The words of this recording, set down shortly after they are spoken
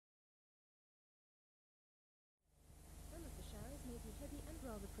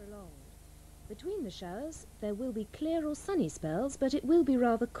Between the showers, there will be clear or sunny spells, but it will be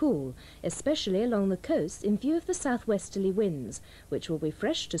rather cool, especially along the coast in view of the southwesterly winds, which will be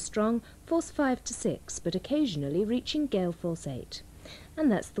fresh to strong, force 5 to 6, but occasionally reaching gale force 8.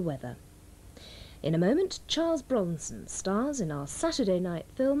 And that's the weather. In a moment, Charles Bronson stars in our Saturday night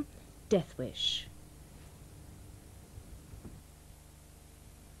film, Death Wish.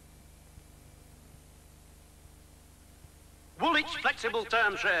 Woolwich flexible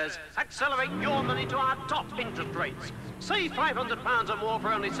term shares accelerate your money to our top interest rates. Save £500 or more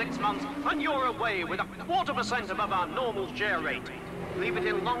for only 6 months and you're away with 0.25% above our normal share rate. Leave it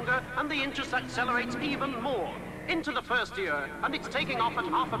in longer and the interest accelerates even more. Into the first year and it's taking off at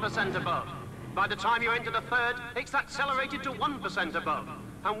 0.5% above. By the time you enter the third, it's accelerated to 1% above.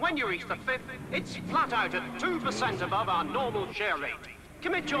 And when you reach the fifth, it's flat out at 2% above our normal share rate.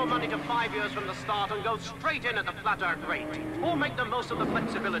 Commit your money to 5 years from the start and go straight in at the flat-out rate. Or make the most of the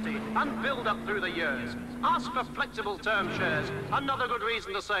flexibility and build up through the years. Ask for flexible term shares. Another good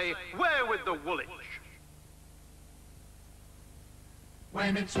reason to say, we're with the Woolwich.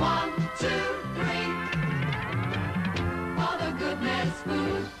 When it's 1, 2, 3, for the goodness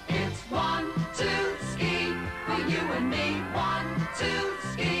food. It's 1, 2, ski, for you and me. 1, 2,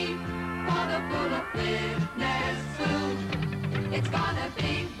 ski, for the full of fitness food. It's gonna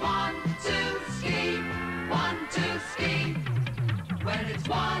be 1, 2, ski, 1, 2, ski. When it's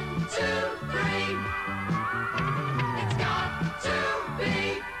 1, 2, 3, it's got to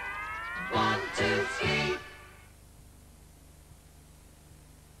be 1, 2, ski.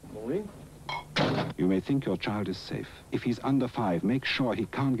 Morning. You may think your child is safe. If he's under 5, make sure he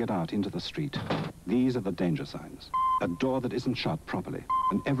can't get out into the street. These are the danger signs. A door that isn't shut properly.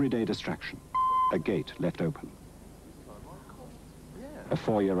 An everyday distraction. A gate left open. A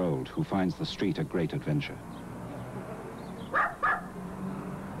 4-year-old who finds the street a great adventure.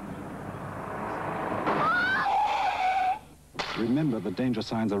 Remember the danger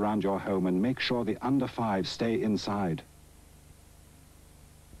signs around your home and make sure the under 5 stay inside.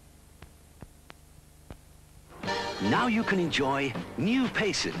 Now you can enjoy new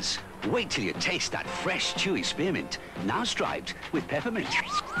Pacers. Wait till you taste that fresh, chewy spearmint, now striped with peppermint.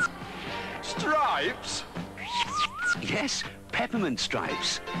 Stripes? Yes, peppermint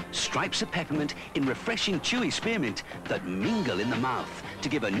stripes. Stripes of peppermint in refreshing, chewy spearmint that mingle in the mouth to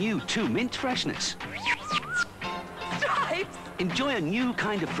give a new 2 mint freshness. Stripes? Enjoy a new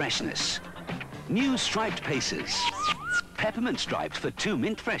kind of freshness. New striped Pacers. Peppermint striped for 2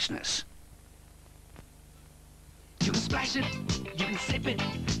 mint freshness. You can splash it, you can sip it,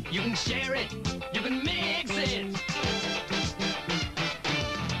 you can share it, you can mix it.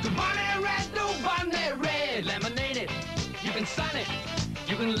 Do bunny red, lemonade it. You can sun it,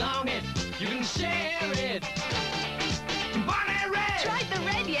 you can long it, you can share it. Bunny red. Tried the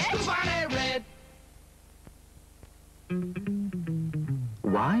red yet? Bunny red.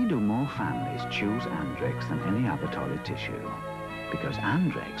 Why do more families choose Andrex than any other toilet tissue? Because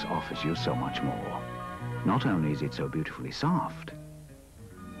Andrex offers you so much more. Not only is it so beautifully soft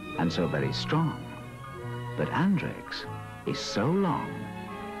and so very strong, but Andrex is so long,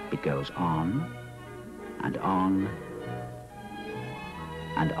 it goes on and on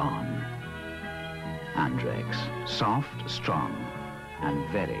and on. Andrex, soft, strong, and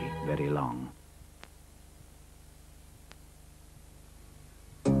very, very long.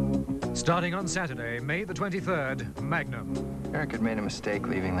 Starting on Saturday, May the 23rd, Magnum. Eric had made a mistake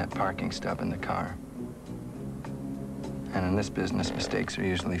leaving that parking stub in the car. And in this business, mistakes are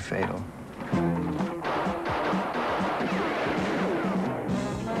usually fatal.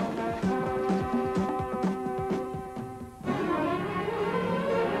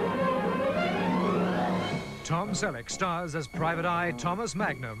 Tom Selleck stars as Private Eye Thomas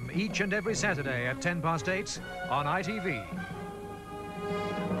Magnum each and every Saturday at 8:10 on ITV.